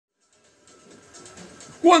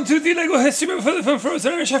1, 2, 3, Lego history for the film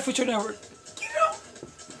Frozen Irish Chef Future Network.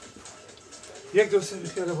 Jak to se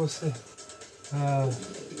vychádá vlastně?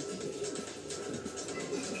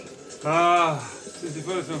 Since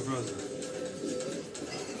before the film Frozen.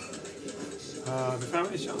 The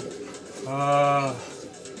family show.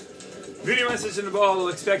 Video message in the ball,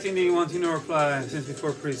 expecting the wanting no reply since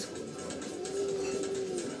before preschool.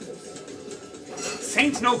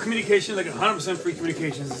 Saint no communication, like 100% free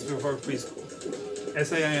communication since before preschool.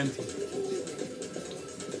 SAINT.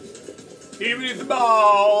 Even if the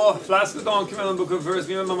ball, flask of donkey melon book of verse,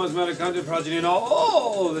 me and mama's mitochondrial progeny, and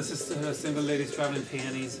all this is single ladies traveling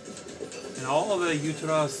panties, and all the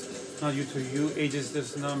uterus, not uterus, ages,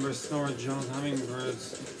 this number, snore, Jones,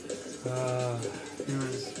 hummingbirds,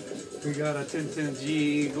 humans. We got a Tintin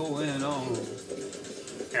G going on.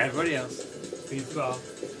 Everybody else, beat the ball.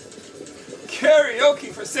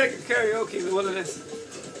 Karaoke, for sake of karaoke, the wilderness.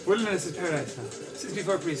 Wilderness is paradise now, since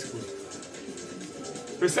before preschool.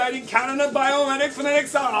 Reciting Canada Biomedic Phonetic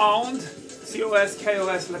Sound. COS,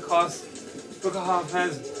 KOS, Lacoste. Bookahoff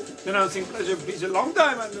has denouncing pleasure, please a long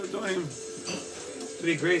time under doing. To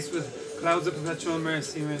be graced with clouds of perpetual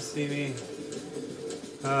mercy, mercy me.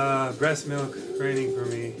 Breast milk raining for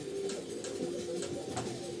me.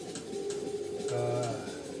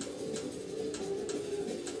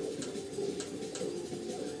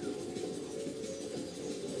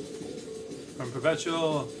 From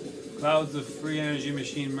perpetual clouds of free energy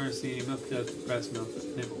machine mercy, milk duds, breast milk,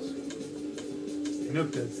 nibbles.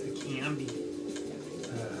 Milk duds, it can be.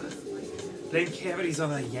 Blame cavities on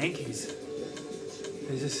the Yankees.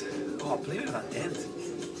 They just, blame it on the dent.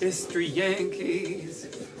 History Yankees.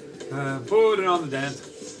 Put it on the dent.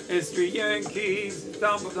 History Yankees.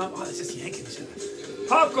 Dump. It's just yanking each other.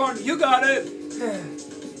 Popcorn, you got it.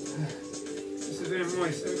 This is very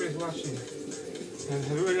moist. Everybody's watching. And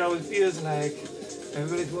everybody always feels like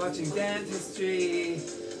everybody's watching dance history.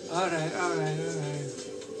 Alright.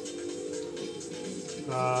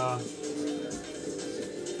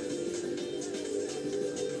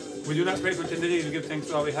 We do not pray for today to give thanks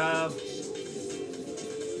for all we have.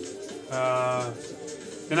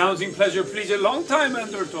 Denouncing pleasure, please a long time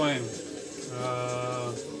under time.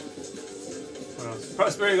 What else?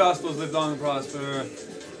 Prosperity Gospels, live long and prosper.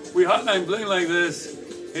 We hotline bling like this.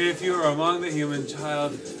 If you are among the human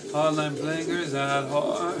child, hotline blingers at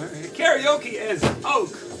heart. Karaoke is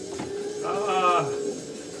oak.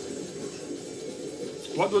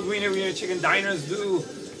 What would wiener chicken diners do?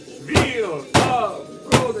 Veal,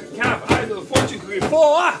 golden calf, idol, fortune cookie.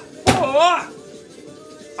 Four.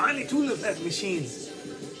 Finally, 2 left machines.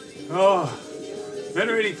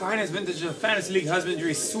 Venerating finest vintage of Fantasy League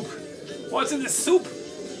husbandry soup. What's in the soup?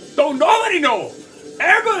 Don't nobody know.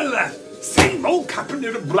 Everybody left. Same old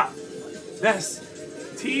company to block. That's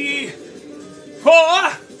T4.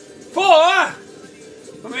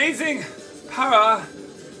 Amazing power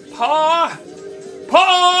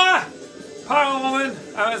woman,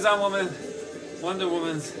 Amazon woman, Wonder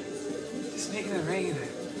Woman's just making it rain.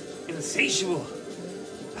 Insatiable.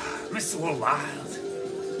 Mr. World Wild.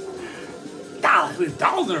 With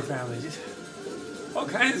dolls in her family. Just all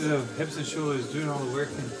kinds of hips and shoulders doing all the work.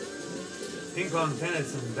 And ping pong,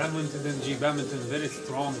 tennis, and badminton, very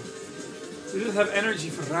strong. We just have energy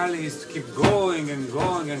for rallies to keep going. And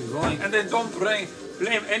then don't blame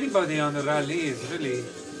anybody on the rallies, really.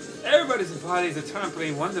 Everybody's in parties at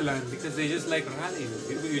trampoline wonderland because they just like rallies.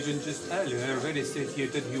 You can just tell you, they're very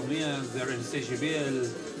satiated humans, they're insatiable.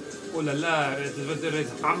 Oh la la, whether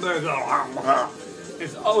it's hamburger,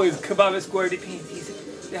 it's always kebab squirty panties.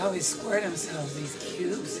 They always squirt themselves, these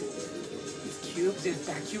cubes. They're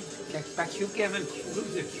vacuum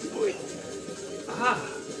cubes, they're cute.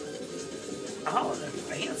 They're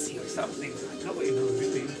fancy or something. Nobody knows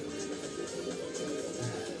really.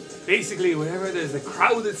 Basically, whenever there's a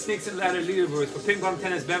crowd that sneaks in ladder leaderboards for ping pong,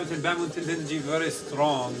 tennis, badminton, energy very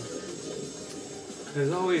strong.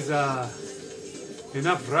 There's always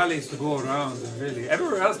enough rallies to go around, really.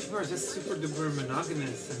 Everywhere else, people are just super duper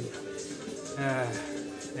monogamous and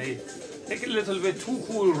they take a little bit too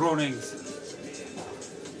cool runnings.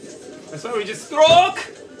 That's why we just stroke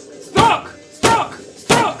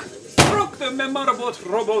the memorable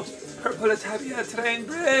rowboat, Purple-Tabia train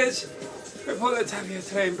bridge. We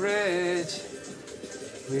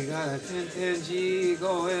got a 10-10G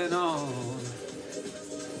going on.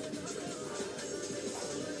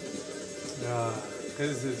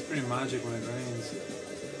 Because it's pretty magic when it rains.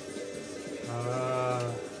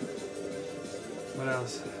 What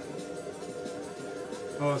else?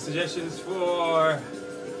 Suggestions for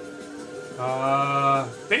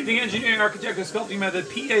Painting, engineering, architecture, sculpting method,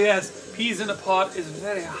 PAS, peas in a pod is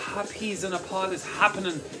very hot. Peas in a pod is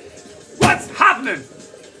happening. What's happening?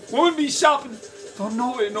 Won't be shopping. Don't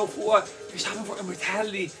know it, no for what. You're shopping for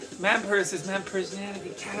immortality, man purses, man personality,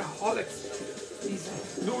 cataholics.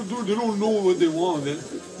 No, they don't know what they want.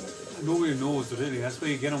 Nobody knows really. That's why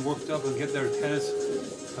you get them worked up and get their tennis,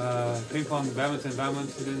 ping pong,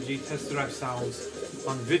 badminton, G, test-drive sounds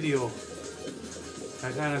on video.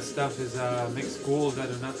 That kind of stuff is mixed gold that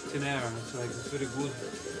are not thin air. It's like it's really good.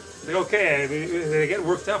 Like okay, they get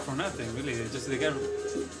worked out for nothing really.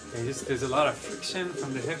 There's a lot of friction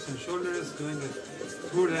from the hips and shoulders through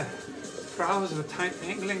the brows with tight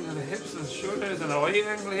angling of the hips and shoulders and away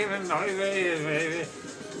angling, away.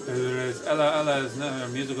 Ella is never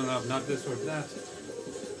musical enough, not this or that.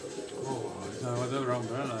 Oh, it's not whatever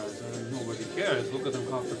umbrella is. Nobody cares. Look at them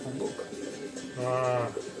cough the phone book.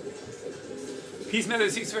 Peace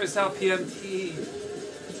method 6 for South PMT.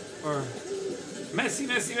 Or Messi.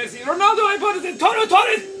 Ronaldo, I bought it. Torres.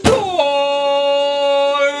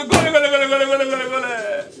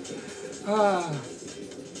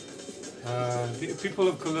 People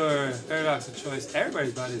of color, paradox of choice.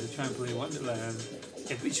 Everybody's body is a trampoline wonderland.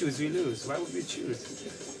 If we choose, we lose. Why would we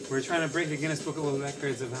choose? We're trying to break the Guinness Book of World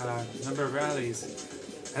Records of number of rallies.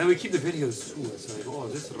 And then we keep the videos too. It's like, oh,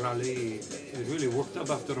 this rally, it really worked up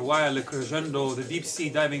after a while. The crescendo, the deep sea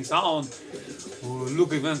diving sound. Oh,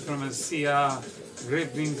 look, we went from a Sia,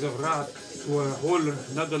 great wings of rat, to a whole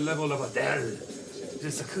another level of aDele.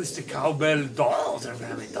 Just acoustic cowbell dolls are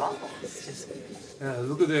having dolls. Just,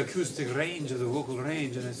 look at the acoustic range of the vocal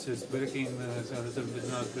range, and it's just breaking. It's a little bit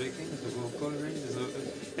not breaking. It's a vocal range.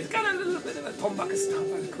 It's got a little bit of a tombak stomp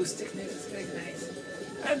acousticness. It's very nice.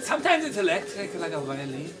 And sometimes it's electric, like a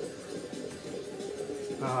violin.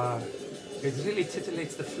 It really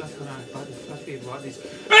titillates the fluff on our body, fluffy bodies.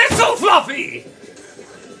 It's so fluffy!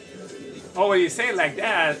 Oh, when you say it like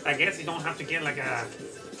that, I guess you don't have to get like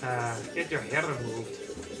get your hair removed.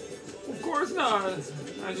 Of course not.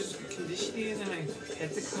 I just condition it and I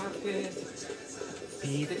pet the carpet,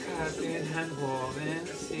 beat the carpet, hand woven,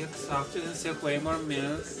 silk softer than silk, way more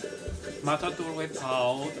milk, matador with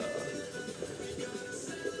powder.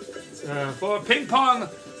 For ping pong,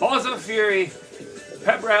 balls of fury,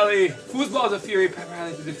 pep rally, foosballs of fury, pep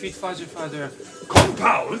rally to defeat fajer, kung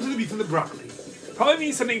pao into the beef and the broccoli. Probably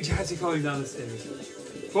means something jazzy falling down the stairs.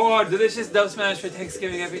 For delicious dove smash for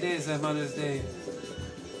Thanksgiving, every day is Mother's Day.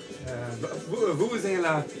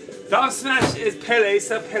 Vuvuzela. Dove smash is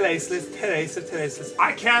pelaceless.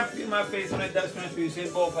 I can't feel my face when I dove smash for Usain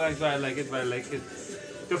Bolt, but I like it.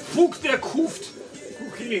 The Fuch der Kuft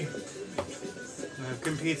cookie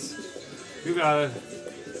competes. You got it.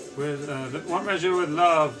 With one measure with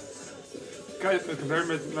love. Compared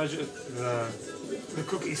with measure the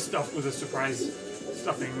cookie stuffed with a surprise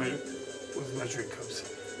stuffing with measuring cups.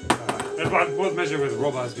 Both measure with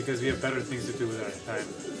robots because we have better things to do with our time.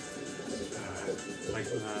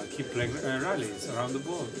 Keep playing rallies around the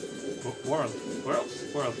world.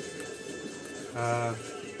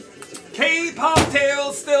 K-pop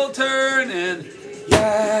tails still turning.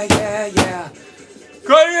 Yeah.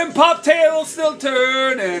 Korean pop tails still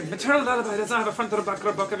turning. Maternal lullaby does not have a front or a back or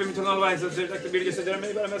a buck. Every maternal lullaby is like the beauty just said there.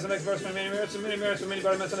 Many bottom next verse, many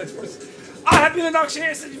bottom next verse. I have been an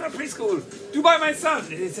auctioneer since preschool. Do buy my son.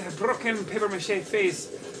 It's a broken paper mache face.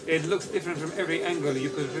 It looks different from every angle. You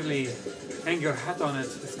could really hang your hat on it.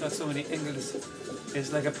 It's got so many angles. It's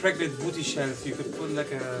like a pregnant booty shelf. You could put like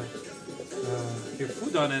your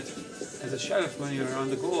food on it as a shelf when you're on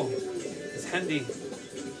the go. It's handy.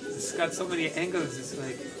 It's got so many angles. It's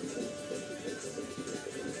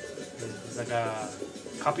like a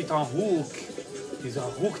Capitan Hook. He's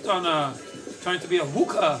hooked on trying to be a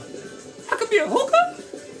hooker. I could be a hooker?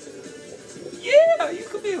 Yeah, you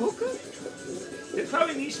could be a hooker. There's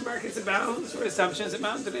probably niche markets abound for assumptions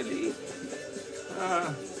abound really.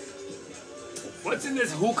 What's in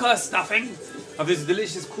this hookah stuffing of this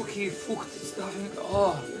delicious cookie Fucht stuffing?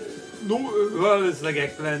 Oh, no, well, it's like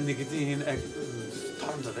eggplant, nicotine,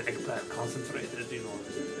 tons of eggplant concentrated, you know.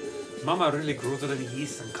 Mama really grows it in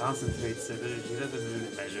yeast and concentrates it. She doesn't really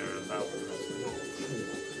measure that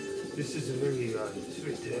one. This is really, it's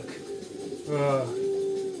very thick.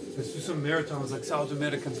 Let's do some marathons like South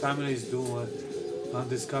American families do on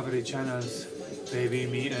Discovery channels. Baby,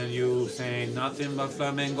 me and you saying nothing but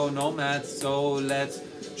flamingo nomads. So let's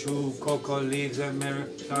chew cocoa leaves and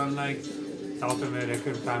marathon like South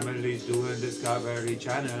American families do in Discovery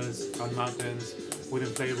channels on mountains with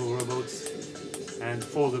inflatable rowboats and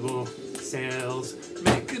foldable sails,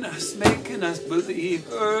 making us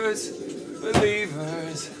believers.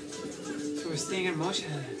 So we're staying in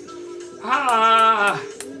motion. Ah,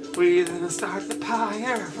 we didn't start the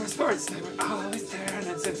pyre for sports. They were always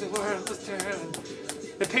turning since the world was turning.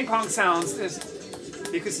 The ping pong sounds,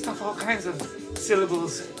 you could stuff all kinds of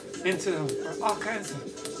syllables into them, or all kinds of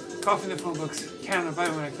cough in the phone books, counter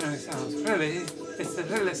biomechanic sounds. Really, it's the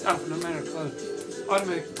littlest alphanumeric called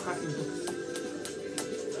automatic cracking book.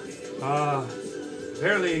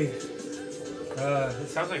 Apparently, it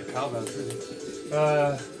sounds like cowbells, really.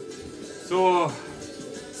 So,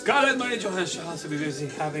 Scarlett, Mary Jo, and Charles will be busy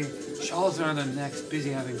having shawls around their necks,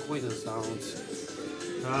 busy having coital sounds.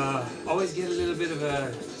 Always get a little bit of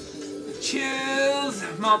a chills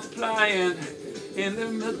multiplying in the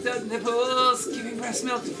milked out nipples, giving breast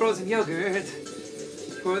milk to frozen yogurt.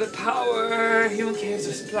 For the power human caves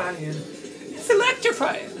are supplying, it's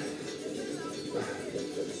electrifying.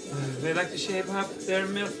 They like to shape up their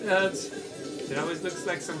milk duds. It always looks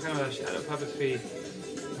like some kind of a shadow puppetry.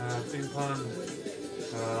 Ping pong,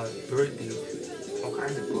 bird beak, all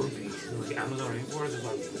kinds of bird beaks. You know, the Amazon rainforest is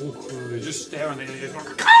like, oh cool. They just stare and they just go,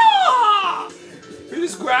 caw! You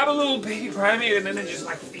just grab a little baby primate and then they just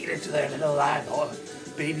like feed it to their little lad. Oh,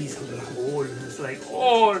 babies a little hole, and it's like,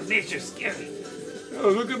 oh, nature's scary. Oh,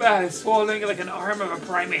 look at that, it's swallowing like an arm of a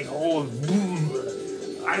primate whole.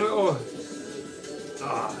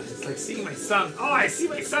 It's like seeing my son. Oh, I see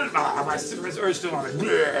my son. Oh, my super's urge still on it.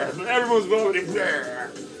 Everyone's vomiting.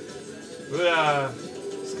 But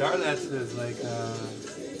Scarlett is like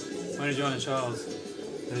Mary Jo and Charles.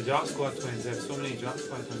 The Job Squad twins. They have so many Job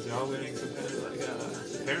Squad twins. They're all wearing some kind of like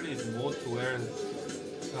apparently it's mode to wear this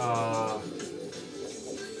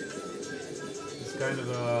kind of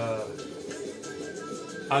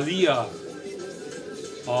Aliyah.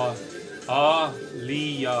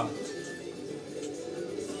 Aliyah.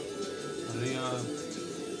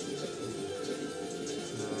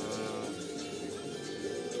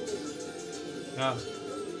 Yeah,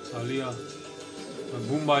 Aliyah,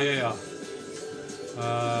 Boombayea,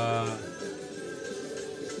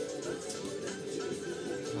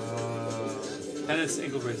 tennis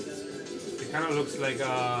ankle bracelets. It kind of looks like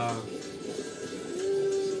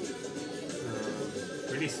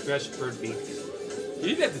really stretched bird beaks.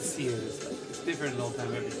 You get to see it. It's different all the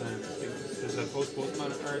time, every time. There's a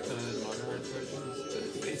postmodern art and a modern art versions. But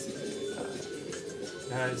it's basically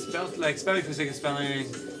spelled like spelling for sake of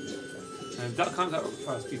spelling. .com.org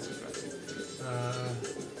for us pizza.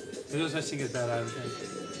 There's no such thing as that, I don't think.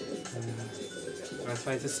 That's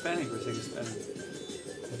why it's a spelling for sake of spelling.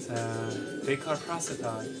 It's Descartes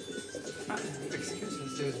Prostata. Excuse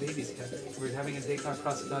us, there's babies here. We're having a Descartes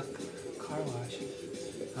Prostata car wash.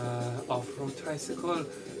 Off-road tricycle.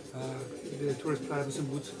 The tourist pliers and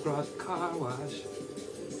boots brought car wash.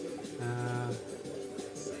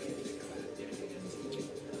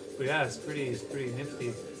 But yeah, it's pretty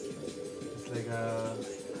nifty. It's like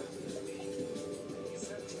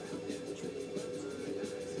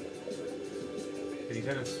when you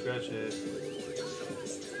kind of stretch it,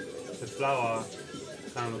 the flower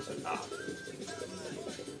kind of looks like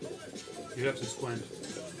you have to squint.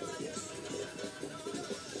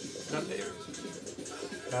 Not there.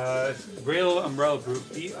 It's Braille Umbrella Proof.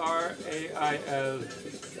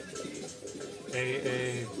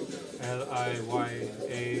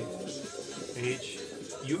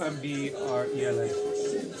 BRAILLIYAHUMBRELA.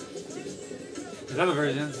 The other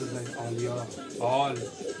versions is like Aliyah,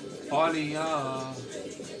 Aliyah,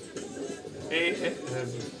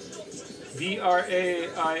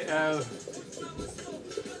 BRAILLIYAHUMBRELA.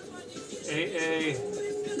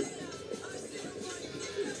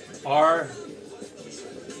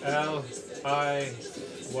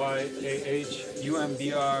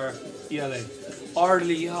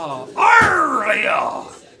 Arlia.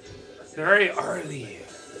 They're very early.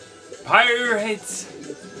 Pirates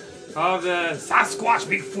of the Sasquatch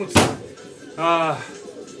Bigfoots.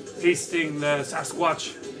 Tasting the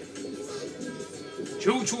Sasquatch.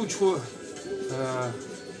 Choo choo choo.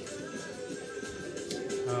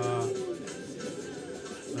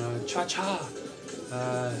 Cha cha.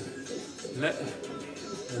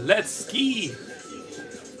 Let's ski.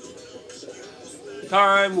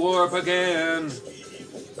 Time warp again.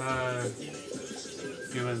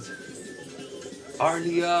 Humans.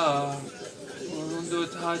 Arlia. Mundo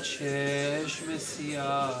tachesh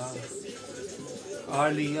Messiah.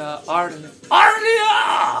 Arlia.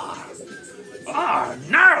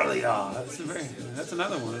 Narlia. That's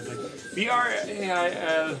another one. It's like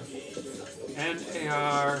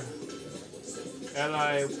BRAILNARLIYAHUMBRELA.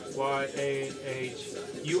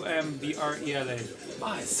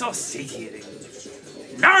 Oh, it's so satiating.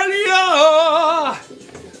 Narlia!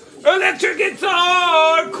 Electric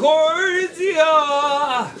guitar! Chords,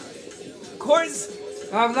 yeah! Chords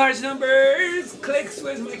Large numbers, clicks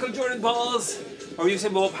with Michael Jordan balls, or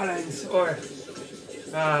Usain Bolt palangs, or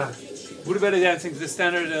Buddha belly dancing to the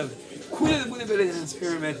standard of Quill Buddha belly dance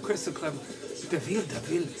pyramid, crystal club, devil,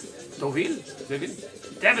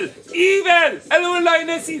 evil, hello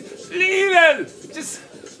lionesses, evil, just,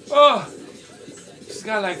 she's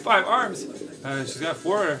got like 5 arms, she's got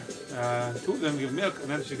 4, 2 of them give milk, and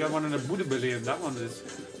then she's got one in a Buddha belly, and that one is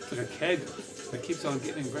like a keg that keeps on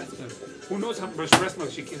giving breast milk. Who knows how much breast milk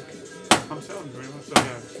she pumps out? Very much like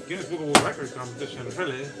a Guinness Book of World Records competition,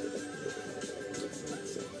 really.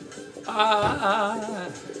 I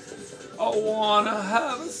wanna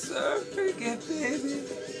have a certificate, baby,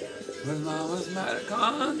 with mama's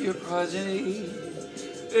mitochondria progeny,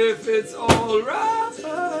 if it's alright.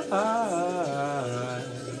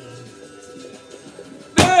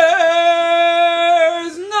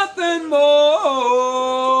 There's nothing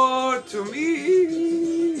more to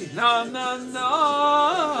me, no.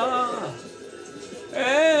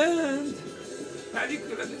 And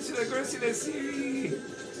let's see.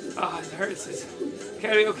 It hurts.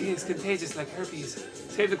 Karaoke is contagious like herpes.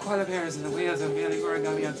 Save the koala bears and the whales and whaling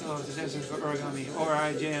origami on toes. Suggestions for origami.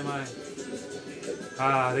 ORIJMI.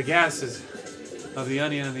 The gases of the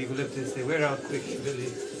onion and the eucalyptus, they wear out quick,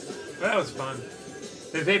 really. Well, that was fun.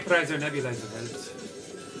 The vaporizer nebulizer helps.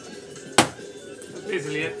 That's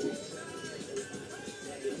basically it.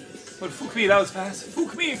 But fuck me, that was fast.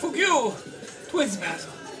 Fuck me, fuck you! Twins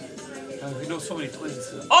battle. We know so many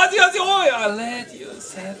twins. Ozzy, I'll let you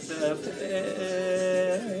set the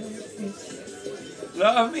pace.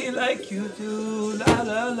 Love me like you do.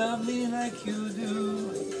 Love me like you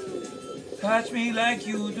do. Touch me like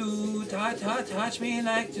you do. Touch me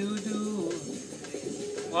like you do.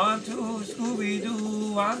 1, 2,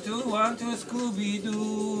 Scooby-Doo. 1, 2,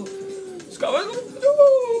 Scooby-Doo.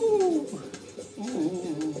 Scooby-Doo.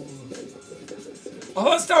 Ooh.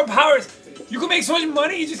 Oh, star powers. You can make so much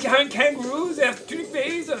money, you just having kangaroos after 2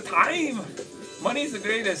 days at a time. Money is the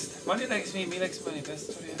greatest. Money likes me likes money.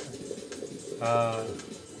 Best story ever.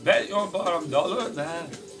 Bet your bottom dollar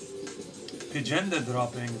that Pagenda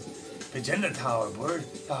dropping. Pagenda tower, bird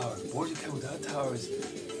tower. Board you can without towers.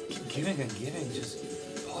 Keep giving and giving, just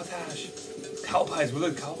potash. Cow pies, we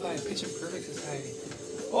love cow pies. Pitch and perfect society.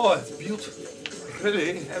 Oh, it's beautiful.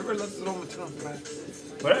 Really? Ever loves the Roman Trump, right?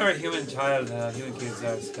 Whatever human child, human kids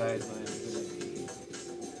are, sky is mine.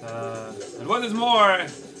 And what is more,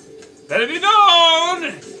 let it be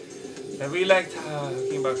known that we like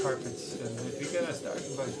talking about carpets. And if we get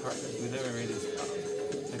started about carpets, we never really stop.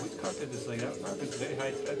 Like, which carpet is like that? Carpet's very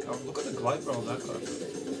high tech. Look at the glide roll on that carpet.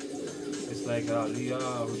 It's like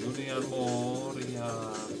Leah, Julian Moria.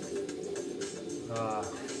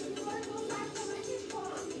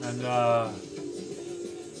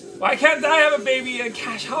 Why can't I have a baby and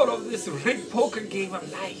cash out of this rigged poker game of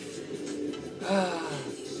life?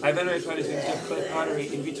 I venerate tradition, clay pottery,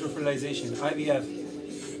 in vitro fertilization, IVF.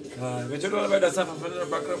 Ritual about that stuff of another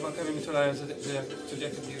backer of having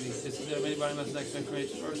subjective beauty. This is there many environments next to create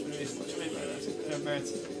first release, much made by that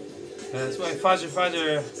merits. That's why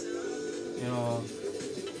fajer, you know.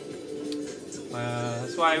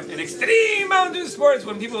 That's why in extreme mountain sports,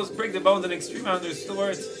 when people break the bones in extreme mountain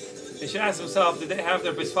sports, they should ask themselves, did they have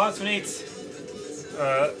their bisphosphonates?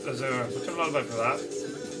 There's a return lullaby for that.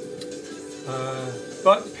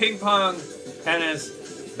 But ping pong, tennis,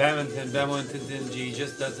 badminton, dingy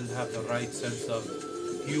just doesn't have the right sense of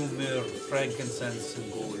humor, frankincense,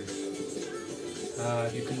 and gold.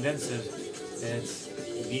 If you condense it, it's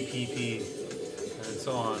BPP, and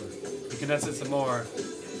so on. If you condense it some more,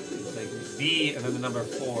 it's like B and then the number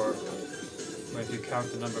 4, where if you count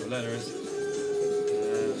the number of letters,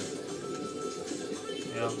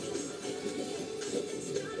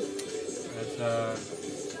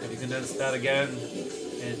 if you condense that again,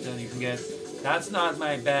 you can get, that's not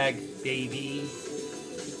my bag, baby.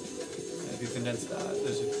 If you condense that,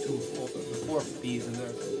 there's 4 B's in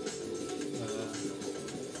there.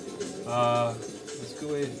 Let's go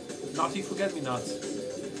with Naughty Forget-Me-Nots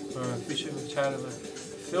for Future Child.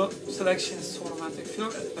 Film selection is so romantic.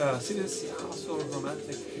 See this? How so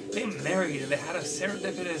romantic. They married and they had a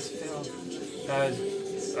serendipitous film that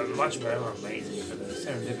is much better, amazing than the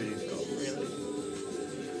serendipity film, really.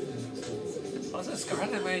 Also,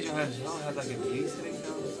 Scarlett Major had like a baby sitting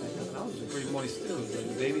down. That was pretty moist too. Like,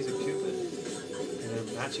 the babies are cupid and they're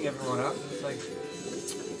matching everyone up. It's like,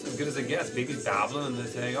 it's as good as it gets. Babies babbling and they're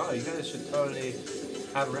saying, oh, you guys should totally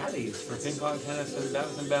have rallies for ping pong, tennis, and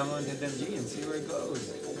badminton, and G, and see where it goes.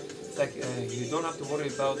 It's like you don't have to worry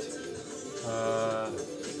about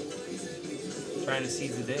trying to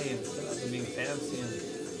seize the day instead of being fancy and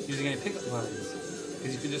using any pickup lines,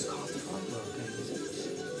 because you can just cost the front look and just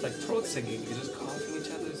It's like throat singing. You're just coughing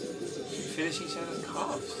finish each other's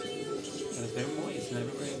coughs. And it's very moist and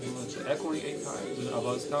everybody knows. Echoing 8 times and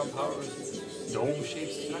above sound powers,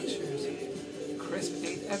 dome-shaped structures, crisp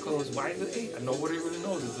 8 echoes. Why is it 8? And nobody really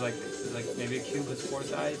knows. It's like maybe a cube with 4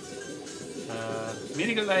 sides.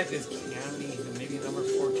 Meaning of life is candy, maybe number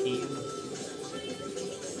 14.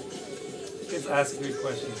 Kids ask great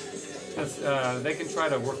questions. They can try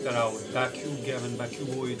to work that out with bacugammon,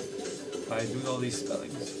 bacuboid, by doing all these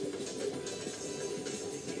spellings.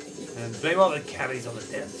 And blame all the cavities on the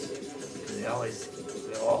dents. You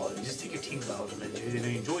just take your teeth out and then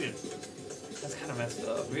you enjoy it. That's kind of messed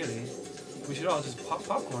up, really. We should all just pop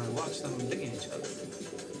popcorn and watch them digging each other.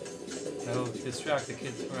 That'll distract the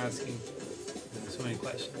kids from asking so many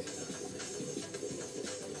questions.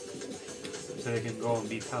 So they can go and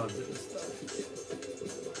be talented and stuff.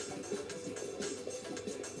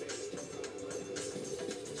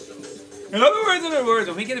 In other words,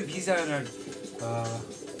 when we get a visa in our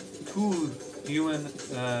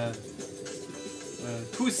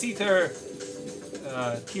two-seater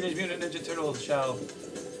Teenage Mutant Ninja Turtle shall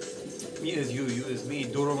me is you is me,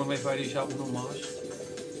 Doro my Friday shall uno mash.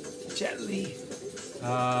 Gently.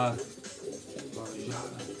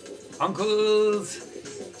 Uncles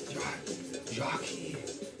Jackie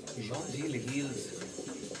Jean Heels.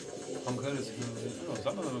 Uncles,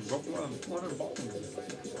 some of them broke more than 200 bones.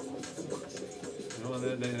 You know,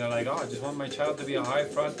 they're like, oh, I just want my child to be a high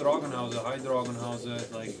front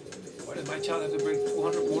Dragonhauser, like, why does my child have to break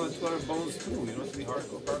more than 200 bones too? You don't have to be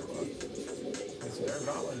hardcore parkour. It's very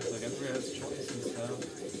valid. It's like everybody has a choice and stuff.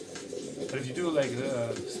 But if you do like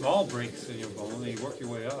small breaks in your bone and you work your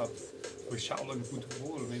way up with Shaolin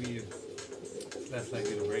football, maybe you're less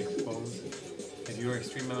likely to break bones. If you're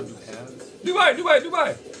extreme amount of hands.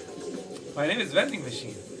 Dubai! My name is Vending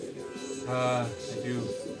Machine. I do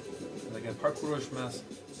like a parkour mass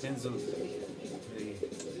Denzel.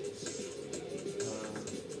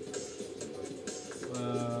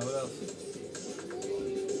 What else?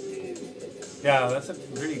 Yeah, that's a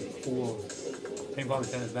really cool ping pong,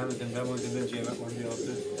 tennis, badminton, then gym at one deal.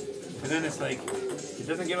 But then it's like, it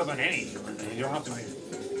doesn't give up on any. You don't have to like,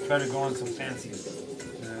 try to go on some fancy,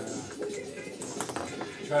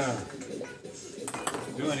 try to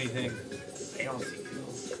do anything else.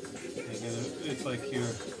 It's like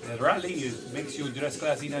the rally makes you dress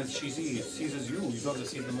classy and cheesy. It seizes you. You don't have to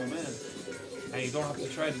seize the moment. And you don't have to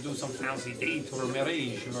try to do some fancy date or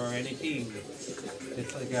marriage or anything.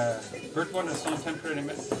 It's like Bert one is some temporary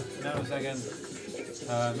now second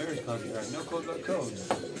marriage contract. No code but code.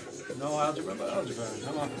 No algebra but algebra.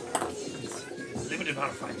 Come on. It's limited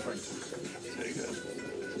amount of fine print. It's very good.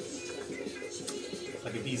 It's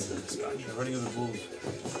like a beast in the spot. You're running with the wolves.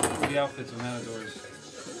 Look at the outfits of matadors.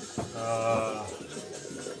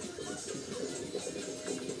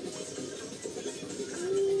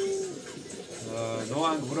 No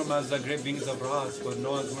Angurum has the great wings of brass, but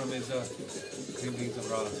no Angurum is the great wings of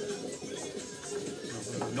brass.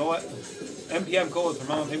 No MPM code for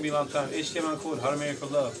Mama Pimby long time. HTML code, how to marry for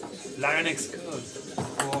love. Linux code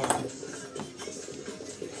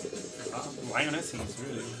for lionesses,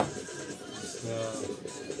 really.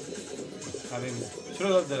 Just, having, should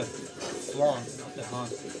have loved the flaunt, not the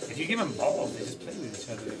hunt. If you give them balls, they just play with each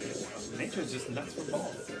other. Nature is just nuts for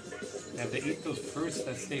balls. And if they eat those fruits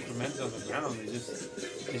that stay fermented on the ground, they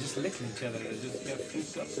just lick each other. They just get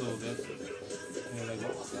fruits up a little bit. And they're like,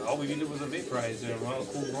 well, all we needed was a vaporizer and all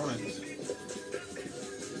cool warnings.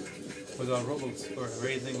 With our robots for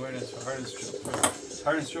raising awareness for heart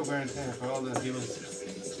and stroke wear and tear for all the humans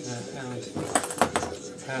families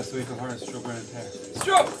passed away from heart and stroke wear and tear.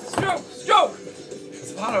 Stroke!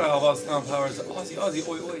 There's a lot of Alba's town powers, Aussie,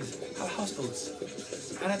 oys, houseboats.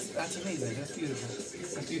 And that's amazing, that's beautiful.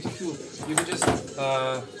 That's beautiful. You can just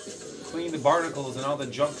clean the barnacles and all the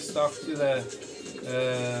junk stuck to the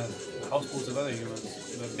houseboats of other humans.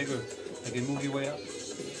 The bigger, they can move your way up.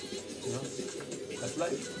 You know? That's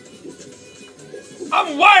life.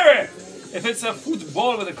 I'm wired! If it's a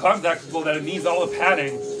football with a contact ball that it needs all the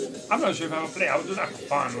padding, I'm not sure if I would play. I would do that for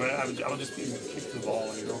fun. I would just kick the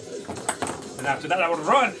ball, you know. And after that, I would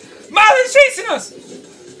run. Marlon's chasing us!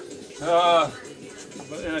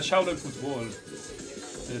 But in a Shaolin football,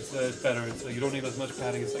 it's better. It's like you don't need as much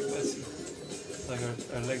padding. It's like messy. It's like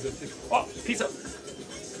our legs are thick. Oh, peace up.